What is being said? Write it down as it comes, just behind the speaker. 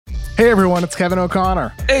Hey everyone, it's Kevin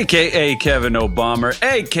O'Connor. AKA Kevin O'Bomber,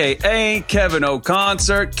 AKA Kevin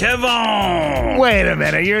O'Concert, Kevin! Wait a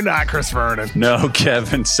minute, you're not Chris Vernon. No,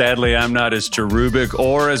 Kevin, sadly I'm not as cherubic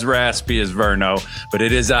or as raspy as Verno, but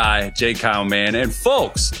it is I, J. Kyle Mann. And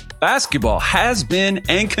folks, basketball has been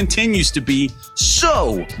and continues to be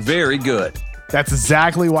so very good. That's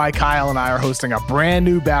exactly why Kyle and I are hosting a brand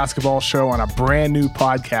new basketball show on a brand new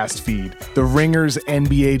podcast feed, The Ringers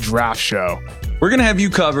NBA Draft Show. We're going to have you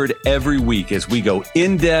covered every week as we go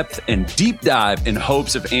in-depth and deep dive in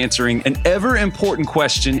hopes of answering an ever-important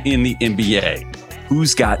question in the NBA.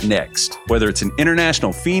 Who's got next? Whether it's an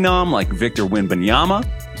international phenom like Victor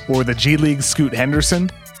Wembanyama, or the G League's Scoot Henderson,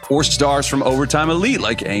 or stars from Overtime Elite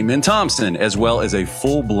like Amen Thompson, as well as a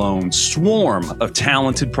full-blown swarm of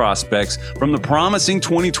talented prospects from the promising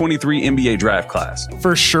 2023 NBA draft class.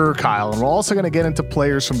 For sure, Kyle. And we're also going to get into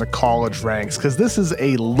players from the college ranks because this is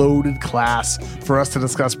a loaded class for us to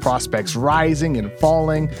discuss prospects rising and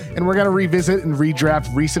falling. And we're going to revisit and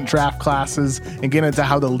redraft recent draft classes and get into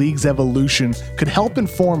how the league's evolution could help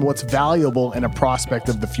inform what's valuable in a prospect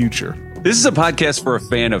of the future. This is a podcast for a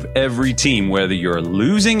fan of every team, whether you're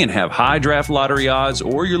losing and have high draft lottery odds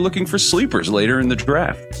or you're looking for sleepers later in the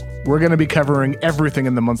draft. We're going to be covering everything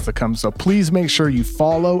in the months to come, so please make sure you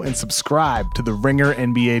follow and subscribe to the Ringer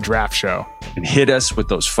NBA Draft Show. And hit us with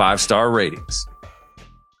those 5-star ratings.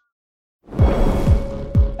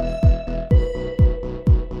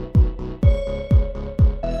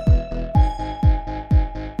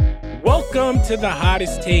 Welcome to the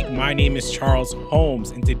Hottest Take. My name is Charles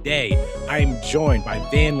Holmes, and today I am joined by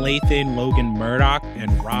Van Lathan, Logan Murdoch,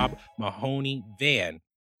 and Rob Mahoney. Van,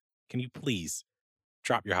 can you please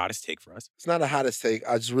drop your hottest take for us? It's not a hottest take.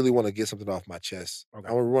 I just really want to get something off my chest. Okay.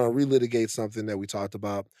 I want to relitigate something that we talked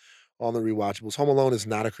about on the rewatchables. Home Alone is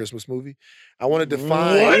not a Christmas movie. I want to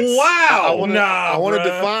define. What? Wow! I want to bruh.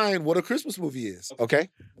 define what a Christmas movie is. Okay,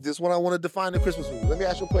 this is what I want to define a Christmas movie. Let me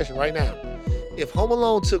ask you a question right now. If Home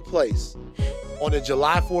Alone took place on a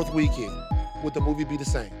July 4th weekend, would the movie be the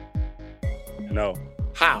same? No.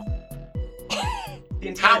 How? The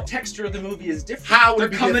entire texture of the movie is different. How would They're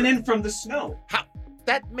it be coming different? in from the snow. How?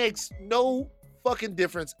 That makes no fucking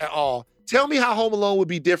difference at all. Tell me how Home Alone would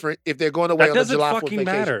be different if they're going away That on a doesn't July 4th fucking vacation.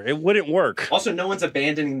 matter. It wouldn't work. Also, no one's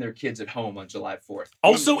abandoning their kids at home on July 4th.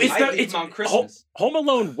 Also, We it's might the leave it's them on Christmas. Home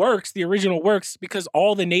Alone works. The original works because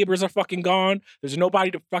all the neighbors are fucking gone. There's nobody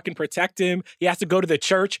to fucking protect him. He has to go to the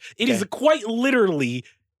church. It is Okay. quite literally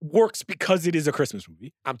works because it is a Christmas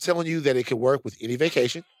movie. I'm telling you that it can work with any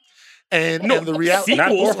vacation. And No, the reality, Not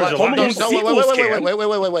sequels, Fourth of Home July. Alone no, sequels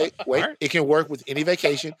can. wait. Alright. It can work with any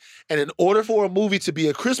vacation. And in order for a movie to be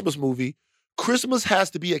a Christmas movie, Christmas has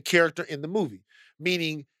to be a character in the movie.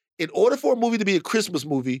 Meaning, in order for a movie to be a Christmas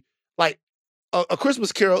movie, like a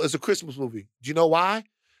Christmas Carol is a Christmas movie. Do you know why?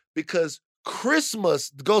 Because Christmas,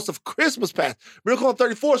 the Ghost of Christmas Past, Miracle on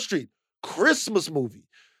 34th Street, Christmas movie.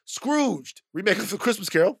 Scrooged, remake of the Christmas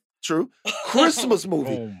Carol, true. Christmas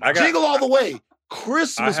movie. Oh I got- Jingle All the Way,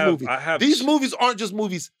 Christmas movie. I have These movies aren't just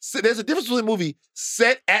movies. There's a difference between a movie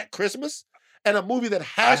set at Christmas and a movie that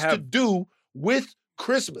has to do with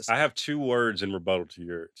Christmas. I have 2 words in rebuttal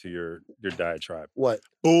to your diatribe. What?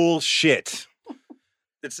 Bullshit.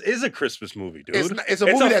 It is a Christmas movie, dude. It's a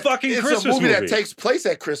movie that fucking it's Christmas a movie that movie. takes place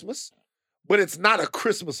at Christmas, but it's not a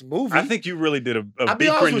Christmas movie. I think you really did a I'll be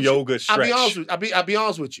honest Bikram with you. yoga stretch. I'll be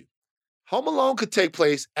honest with you. Home Alone could take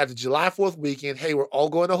place at the July 4th weekend. Hey, we're all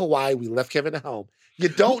going to Hawaii. We left Kevin at home. You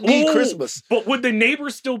don't need Oh, Christmas. But would the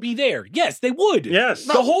neighbors still be there? Yes, they would. Yes.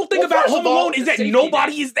 The whole thing Well, about first of Home all, Alone is that safety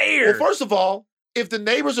nobody net. is there. Well, first of all, if the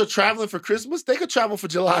neighbors are traveling for Christmas, they could travel for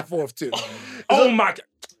July 4th too. Oh my God.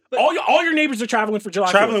 All your neighbors are traveling for July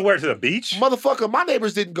 4th. Traveling where? To the beach? Motherfucker, my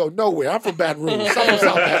neighbors didn't go nowhere. I'm from Baton Rouge. I'm from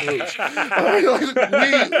South Baton Rouge.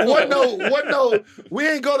 We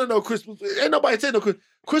ain't go to no Christmas. Ain't nobody say no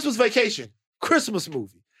Christmas vacation. Christmas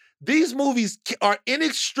movie. These movies are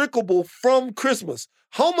inextricable from Christmas.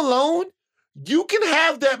 Home Alone, you can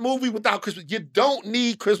have that movie without Christmas. You don't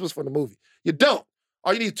need Christmas for the movie. You don't.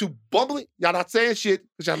 All you need is 2 bumbling. Y'all not saying shit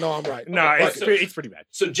because y'all know I'm right. Nah, Fuck it. it's pretty bad.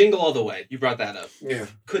 So Jingle All the Way, you brought that up. Yeah.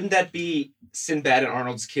 Couldn't that be Sinbad and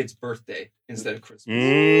Arnold's kid's birthday instead of Christmas?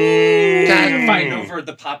 Mm. They're fighting over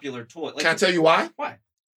the popular toy. Like, Can I tell you why? Why?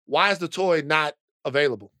 Why is the toy not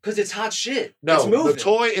available? Because it's hot shit. No, it's moving. the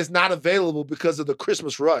toy is not available because of the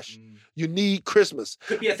Christmas rush. You need Christmas.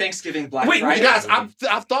 Could be a Thanksgiving Black Wait, Friday. guys, movie.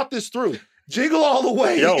 I've thought this through. Jingle All the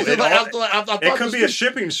Way. Yo, I've it thought could this be through. a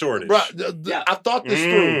shipping shortage. Bruh, Yeah. I've thought this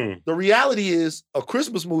through. The reality is, a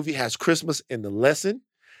Christmas movie has Christmas in the lesson,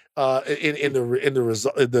 in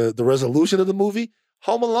the resolution of the movie.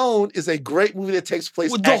 Home Alone is a great movie that takes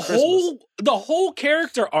place at Christmas. The whole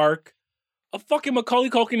character arc of fucking Macaulay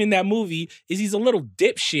Culkin in that movie is he's a little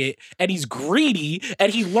dipshit and he's greedy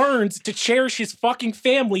and he learns to cherish his fucking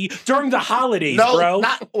family during the holidays, bro.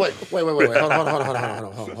 Wait. Hold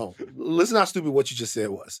on. Listen how stupid what you just said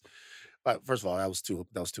was. First of all, that was too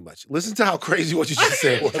much. Listen to how crazy what you just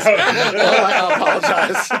said was. I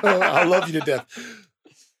apologize. I love you to death.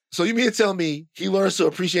 So you mean to tell me he learns to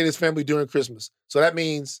appreciate his family during Christmas? So that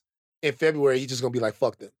means in February he's just gonna be like,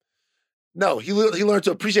 fuck them. No, he learned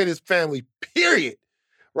to appreciate his family, period.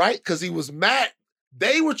 Right? Because he was mad.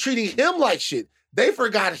 They were treating him like shit. They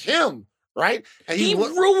forgot him, right? And he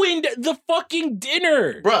ruined the fucking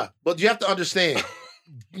dinner. Bruh, but you have to understand,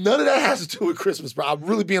 none of that has to do with Christmas, bro. I'm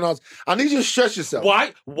really being honest. I need you to stretch yourself.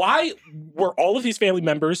 Why were all of his family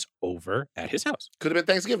members over at his house? Could have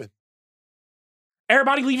been Thanksgiving.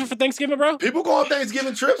 Everybody leaving for Thanksgiving, bro? People go on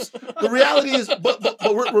Thanksgiving trips. The reality is, but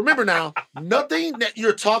remember now, nothing that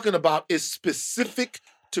you're talking about is specific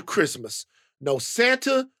to Christmas. No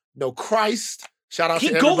Santa, no Christ. Shout out to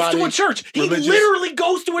everybody. He goes to a church. He literally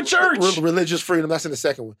goes to a church. Religious freedom. That's in the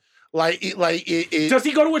second one. Does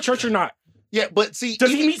he go to a church or not? Yeah, but see,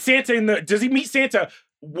 does he meet Santa?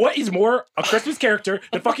 What is more a Christmas character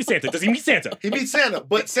than fucking Santa? Does he meet Santa? He meets Santa,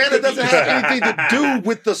 but Santa doesn't have anything to do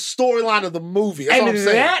with the storyline of the movie. That's what I'm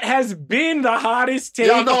saying. That has been the hottest take.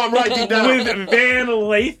 Y'all know I'm right deep down. With Van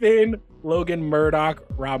Lathan, Logan Murdoch,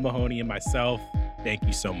 Rob Mahoney, and myself. Thank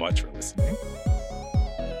you so much for listening.